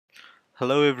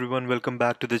Hello everyone, welcome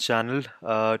back to the channel.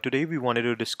 Today we wanted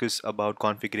to discuss about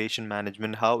configuration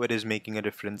management, how it is making a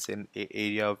difference in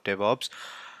area of DevOps,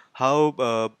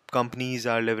 how companies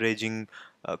are leveraging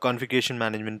configuration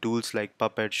management tools like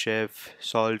Puppet, Chef,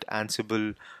 Salt,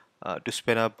 Ansible to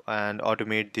spin up and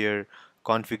automate their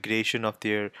configuration of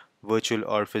their virtual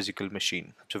or physical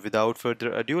machine. So without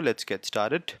further ado, let's get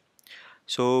started.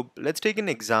 So let's take an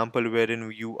example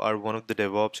wherein you are one of the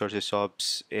DevOps or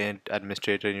SysOps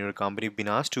administrator in your company, been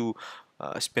asked to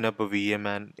spin up a VM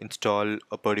and install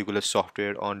a particular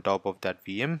software on top of that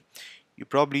VM. You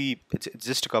probably it's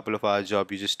just a couple of hours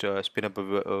job. You just spin up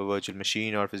a virtual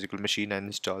machine or physical machine and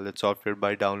install that software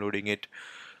by downloading it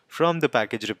from the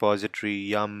package repository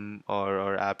yum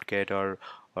or apt-get or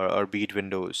beat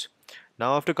windows.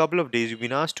 Now after a couple of days you've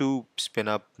been asked to spin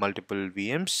up multiple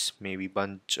VMs, maybe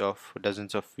bunch of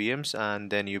dozens of VMs, and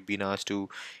then you've been asked to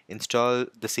install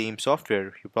the same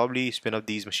software. You probably spin up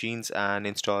these machines and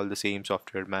install the same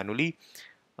software manually,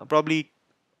 probably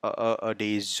a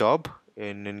day's job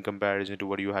in comparison to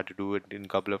what you had to do it in a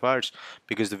couple of hours,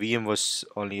 because the VM was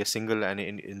only a single, and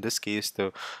in this case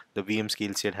the VM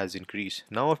skill set has increased.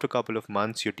 Now after a couple of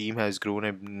months your team has grown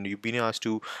and you've been asked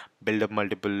to build up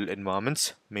multiple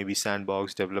environments, maybe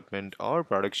sandbox, development or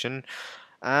production,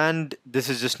 and this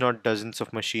is just not dozens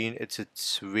of machine,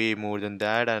 it's way more than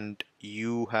that, and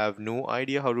you have no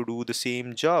idea how to do the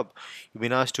same job. You've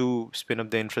been asked to spin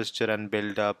up the infrastructure and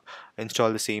build up,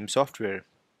 install the same software.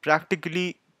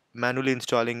 Practically manually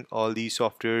installing all these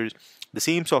softwares, the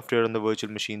same software on the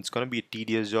virtual machine, is going to be a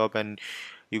tedious job, and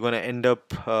you're going to end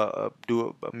up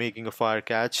making a fire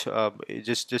catch.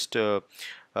 It's just a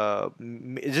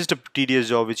tedious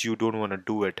job which you don't want to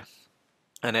do it.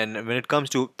 And then when it comes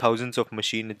to thousands of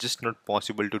machines, it's just not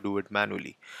possible to do it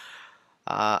manually.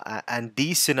 And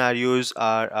these scenarios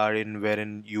are in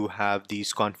wherein you have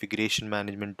these configuration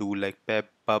management tool like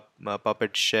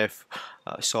Puppet, Chef,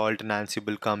 Salt, and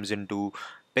Ansible comes into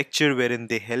picture, wherein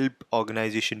they help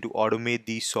organization to automate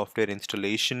the software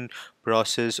installation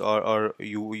process, or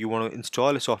you want to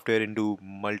install a software into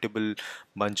multiple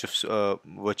bunch of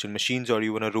virtual machines, or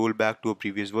you want to roll back to a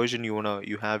previous version.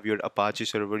 You have your Apache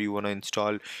server you want to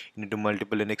install into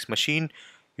multiple Linux machine.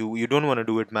 You don't want to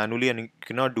do it manually, and you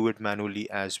cannot do it manually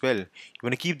as well. You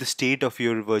want to keep the state of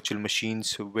your virtual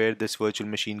machines, where this virtual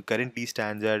machine currently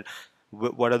stands at,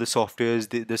 what are the softwares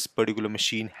this particular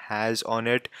machine has on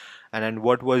it, and then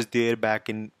what was there back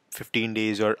in 15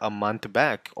 days or a month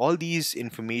back. All these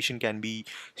information can be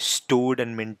stored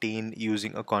and maintained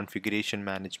using a configuration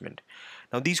management.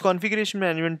 Now these configuration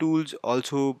management tools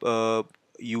also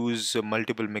use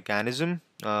multiple mechanism,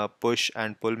 push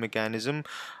and pull mechanism.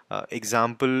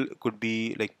 Example could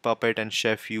be like Puppet and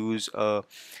Chef use a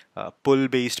pull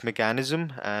based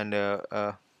mechanism, and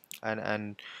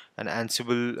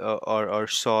Ansible or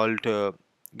Salt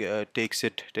takes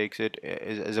it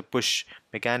as a push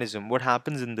mechanism. What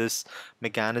happens in this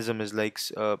mechanism is like,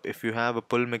 if you have a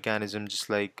pull mechanism just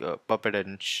like Puppet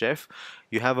and Chef,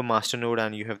 you have a master node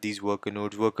and you have these worker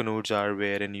nodes. Worker nodes are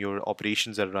wherein your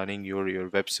operations are running, your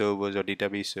web servers or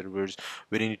database servers,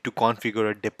 where you need to configure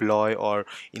or deploy or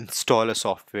install a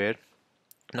software.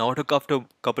 Now, after a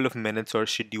couple of minutes or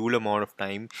scheduled amount of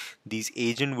time, these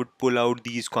agent would pull out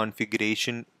these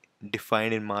configuration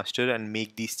defined in master and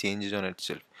make these changes on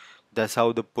itself. That's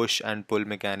how the push and pull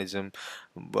mechanism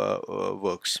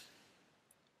works.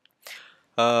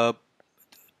 Uh,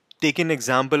 Take an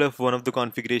example of one of the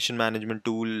configuration management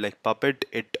tool like Puppet.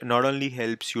 It not only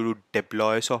helps you to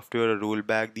deploy software or roll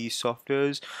back these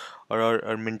softwares,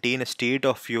 or maintain a state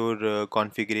of your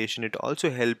configuration, it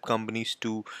also helps companies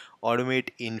to automate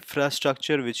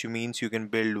infrastructure, which means you can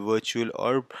build virtual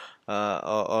or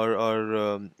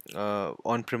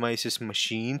on-premises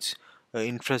machines,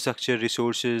 infrastructure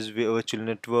resources, virtual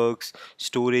networks,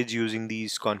 storage using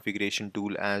these configuration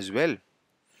tool as well.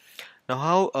 Now,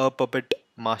 how a Puppet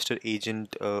master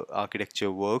agent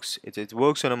architecture works? It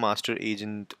works on a master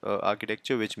agent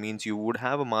architecture, which means you would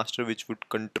have a master which would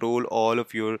control all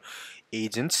of your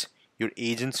agents. Your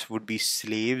agents would be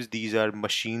slaves. These are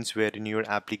machines wherein your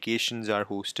applications are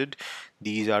hosted.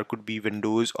 These are could be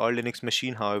Windows or Linux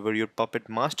machine. However, your Puppet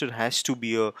master has to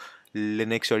be a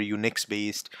Linux or Unix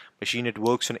based machine. It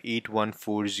works on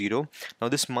 8140. Now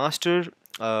this master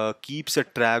keeps a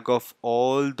track of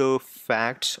all the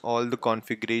facts, all the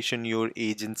configuration your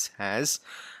agents has,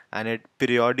 and it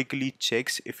periodically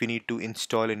checks if you need to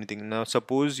install anything. Now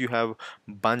suppose you have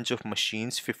bunch of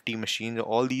machines, 50 machines.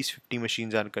 All these 50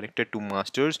 machines are connected to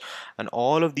masters, and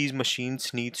all of these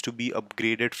machines needs to be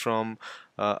upgraded from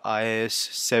IaaS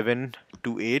 7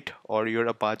 to 8, or your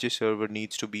Apache server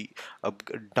needs to be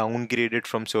downgraded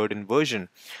from certain version.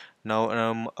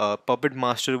 Now, Puppet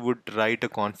Master would write a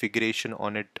configuration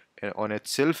on it on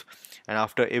itself, and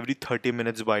after every 30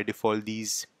 minutes by default,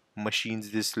 these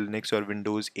machines, this Linux or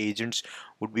Windows agents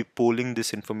would be polling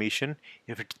this information.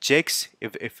 If it checks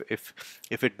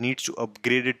if it needs to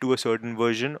upgrade it to a certain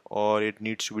version, or it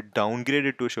needs to be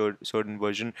downgraded to a certain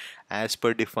version as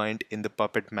per defined in the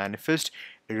Puppet manifest,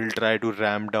 it will try to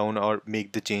ramp down or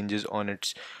make the changes on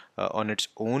its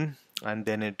own, and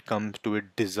then it comes to a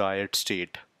desired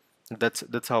state.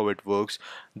 That's how it works.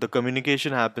 The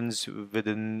communication happens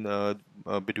within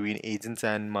between agents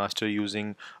and master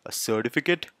using a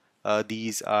certificate.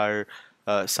 These are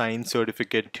signed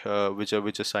certificate, which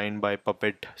are signed by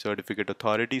Puppet certificate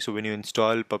authority. So when you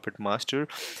install Puppet Master,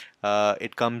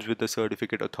 it comes with a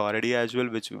certificate authority as well,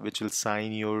 which will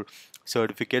sign your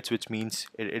certificates, which means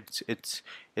it's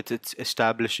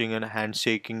establishing a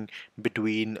handshaking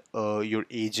between your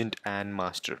agent and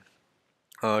master.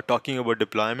 Talking about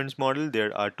deployments model,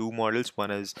 there are two models. One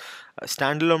is a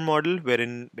standalone model,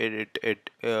 wherein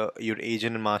your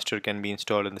agent and master can be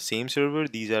installed on the same server.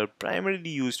 These are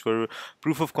primarily used for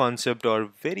proof of concept or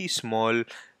very small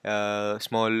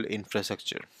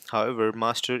infrastructure. However,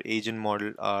 master agent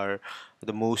model are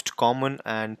the most common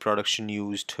and production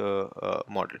used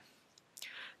model.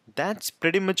 That's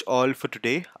pretty much all for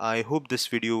today. I hope this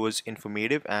video was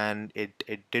informative, and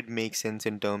it did make sense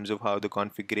in terms of how the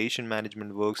configuration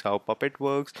management works, how Puppet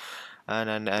works,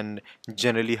 and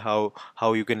generally how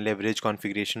you can leverage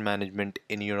configuration management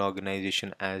in your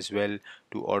organization as well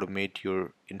to automate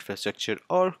your infrastructure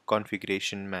or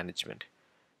configuration management.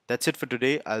 That's it for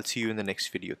today. I'll see you in the next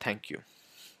video. Thank you.